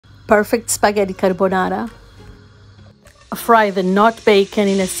perfect spaghetti carbonara. Fry the not bacon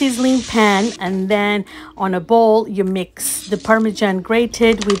in a sizzling pan, and then on a bowl you mix the Parmesan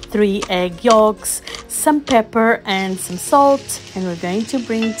grated with 3 egg yolks, some pepper and some salt, and we're going to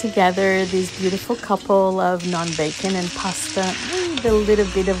bring together this beautiful couple of non-bacon and pasta with a little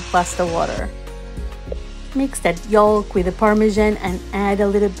bit of pasta water. Mix that yolk with the Parmesan and add a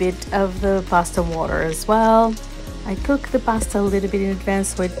little bit of the pasta water as well. I cook the pasta a little bit in advance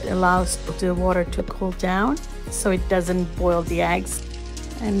so it allows the water to cool down so it doesn't boil the eggs.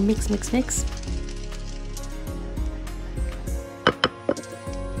 And mix.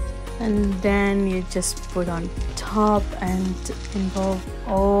 And then you just put on top and involve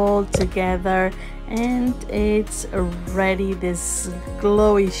all together, and it's ready. This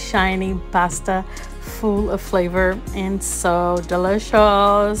glowy, shiny pasta full of flavor and so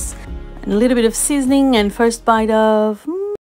delicious. A little bit of seasoning and first bite of